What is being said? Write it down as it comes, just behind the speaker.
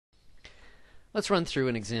Let's run through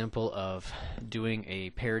an example of doing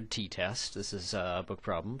a paired t-test. This is a book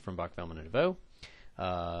problem from Bach, Bellman, and DeVoe.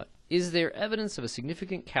 Is there evidence of a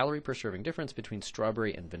significant calorie per serving difference between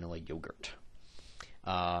strawberry and vanilla yogurt?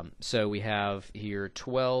 So we have here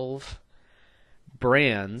 12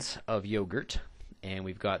 brands of yogurt, and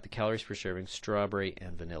we've got the calories per serving, strawberry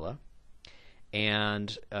and vanilla.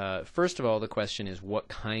 And first of all, the question is what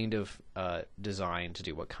kind of design to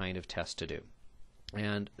do, what kind of test to do.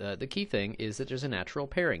 And the key thing is that there's a natural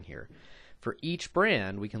pairing here. For each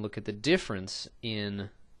brand, we can look at the difference in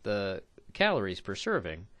the calories per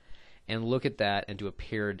serving and look at that and do a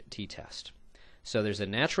paired t-test. So there's a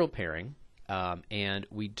natural pairing, and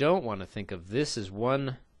we don't want to think of this as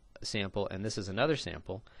one sample and this as another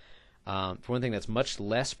sample. For one thing, that's much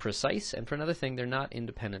less precise, and for another thing, they're not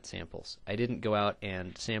independent samples. I didn't go out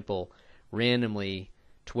and sample randomly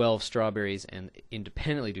 12 strawberries and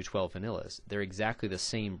independently do 12 vanillas. They're exactly the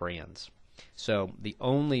same brands. So the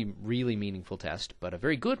only really meaningful test, but a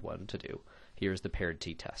very good one to do, here is the paired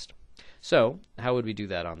t-test. So how would we do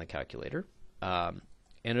that on the calculator?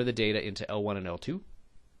 Enter the data into L1 and L2.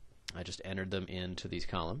 I just entered them into these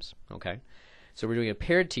columns. Okay. So we're doing a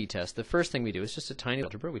paired t-test. The first thing we do is just a tiny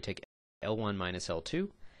algebra. We take L1 minus L2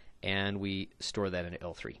 and we store that in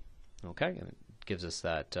L3. Okay, and it gives us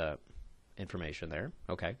that information there.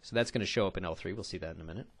 Okay, so that's going to show up in L3. We'll see that in a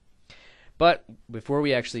minute. But before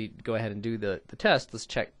we actually go ahead and do the test, let's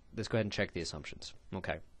go ahead and check the assumptions.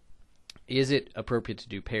 Okay, is it appropriate to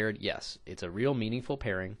do paired? Yes, it's a real meaningful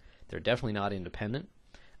pairing. They're definitely not independent,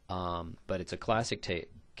 but it's a classic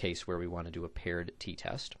case where we want to do a paired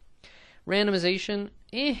t-test. Randomization,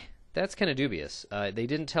 that's kind of dubious. They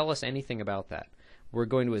didn't tell us anything about that. We're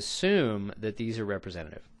going to assume that these are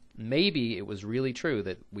representative. Maybe it was really true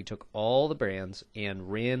that we took all the brands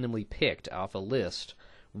and randomly picked off a list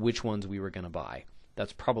which ones we were going to buy.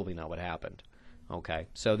 That's probably not what happened. Okay,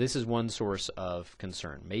 so this is one source of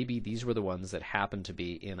concern. Maybe these were the ones that happened to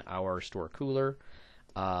be in our store cooler,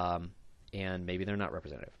 and maybe they're not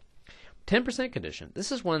representative. 10% condition.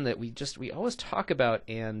 This is one that we always talk about,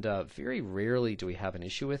 and very rarely do we have an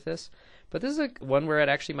issue with this. But this is one where it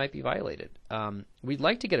actually might be violated. We'd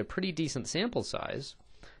like to get a pretty decent sample size,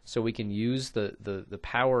 so we can use the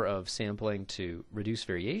power of sampling to reduce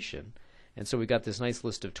variation. And so we got this nice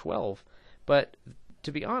list of 12. But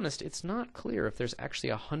to be honest, it's not clear if there's actually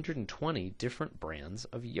 120 different brands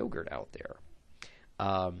of yogurt out there.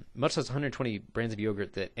 Much less 120 brands of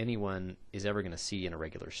yogurt that anyone is ever going to see in a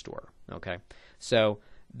regular store. Okay, so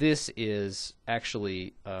this is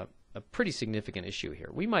actually a pretty significant issue here.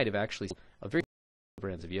 We might have actually a very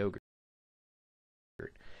brands of yogurt.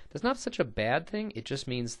 That's not such a bad thing. It just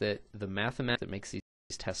means that the mathematics that makes these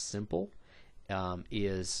tests simple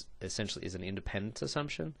is essentially an independence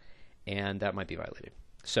assumption, and that might be violated.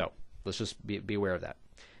 So let's just be aware of that.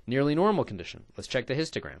 Nearly normal condition. Let's check the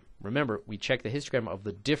histogram. Remember, we check the histogram of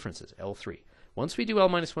the differences, L3. Once we do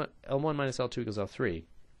L1 minus L2 equals L3,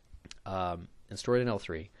 and store it in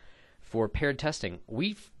L3, for paired testing,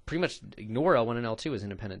 we pretty much ignore L1 and L2 as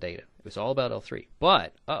independent data. It was all about L3.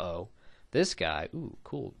 But, this guy, ooh,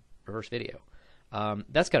 cool, reverse video.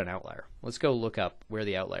 That's got an outlier. Let's go look up where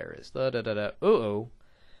the outlier is.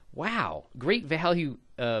 Wow, great value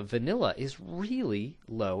vanilla is really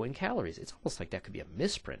low in calories. It's almost like that could be a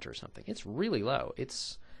misprint or something. It's really low.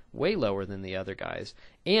 It's way lower than the other guys.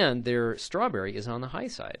 And their strawberry is on the high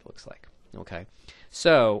side, looks like. Okay,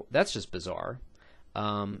 so that's just bizarre.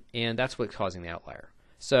 And that's what's causing the outlier.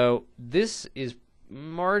 So this is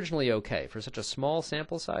marginally okay. For such a small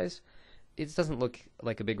sample size, it doesn't look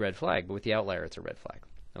like a big red flag, but with the outlier, it's a red flag.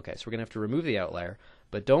 Okay, so we're going to have to remove the outlier,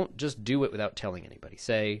 but don't just do it without telling anybody.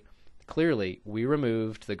 Say, clearly, we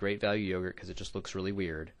removed the great value yogurt because it just looks really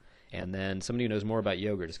weird. And then somebody who knows more about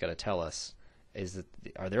yogurt has got to tell us,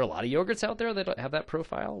 are there a lot of yogurts out there that have that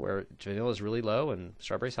profile where vanilla is really low and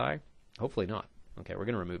strawberry's high? Hopefully not. Okay, we're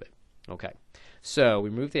going to remove it. Okay, so we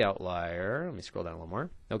remove the outlier. Let me scroll down a little more.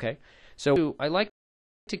 Okay, so I like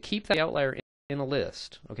to keep the outlier in a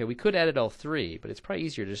list. Okay, we could add it L3, but it's probably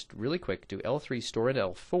easier just really quick do L3 store into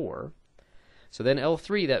L4. So then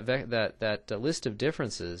L3, that list of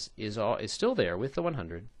differences is still there with the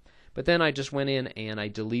 100, but then I just went in and I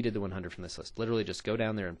deleted the 100 from this list. Literally just go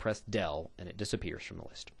down there and press del and it disappears from the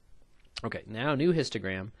list. Okay, now new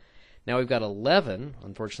histogram. Now we've got 11.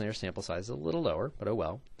 Unfortunately our sample size is a little lower, but oh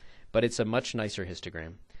well. But it's a much nicer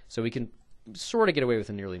histogram. So we can sort of get away with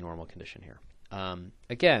a nearly normal condition here.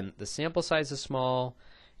 Again, the sample size is small.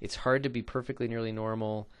 It's hard to be perfectly nearly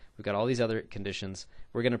normal. We've got all these other conditions.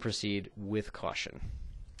 We're going to proceed with caution.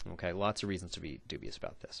 Okay, lots of reasons to be dubious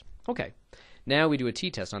about this. Okay, now we do a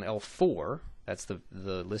t-test on L4. That's the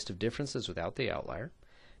list of differences without the outlier.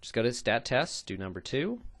 Just go to stat tests, do number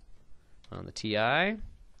 2 on the TI.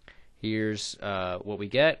 Here's what we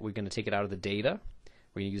get. We're going to take it out of the data.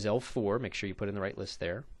 We're going to use L4. Make sure you put in the right list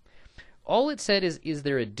there. All it said is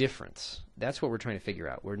there a difference? That's what we're trying to figure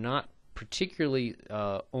out. We're not particularly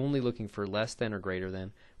only looking for less than or greater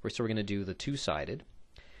than. So we're going to do the two-sided.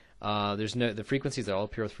 The frequencies that all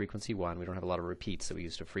appear with frequency 1. We don't have a lot of repeats that we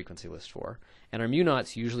used a frequency list for. And our mu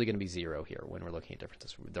naught's usually going to be 0 here when we're looking at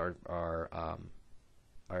differences.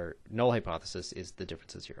 Our null hypothesis is the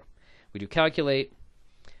difference is 0. We do calculate,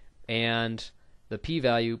 and the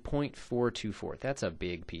p-value 0.424. That's a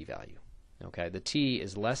big p-value. Okay, the t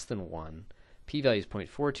is less than 1. P-value is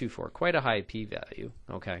 0.424, quite a high p-value.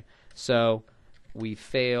 Okay, so we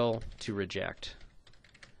fail to reject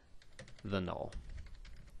the null.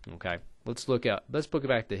 Okay, let's look back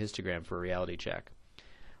the histogram for a reality check.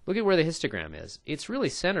 Look at where the histogram is. It's really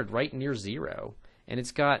centered right near 0, and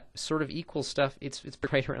it's got sort of equal stuff. It's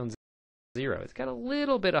right around 0. It's got a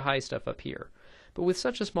little bit of high stuff up here, but with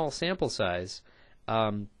such a small sample size,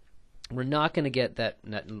 we're not going to get that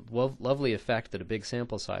lovely effect that a big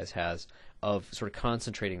sample size has of sort of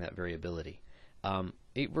concentrating that variability.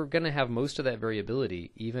 We're going to have most of that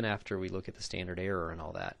variability even after we look at the standard error and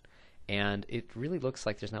all that. And it really looks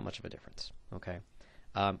like there's not much of a difference. Okay,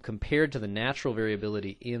 compared to the natural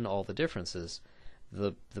variability in all the differences,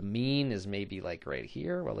 the mean is maybe like right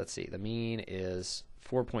here. Well, let's see. The mean is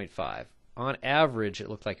 4.5. On average, it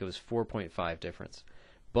looked like it was 4.5 difference,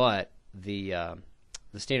 but the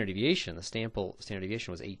standard deviation, the sample standard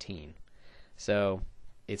deviation was 18. So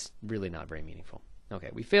it's really not very meaningful. Okay,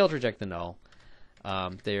 we failed to reject the null.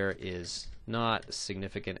 There is not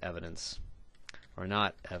significant evidence, or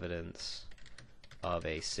not evidence of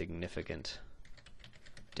a significant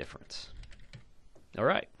difference. All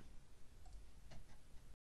right.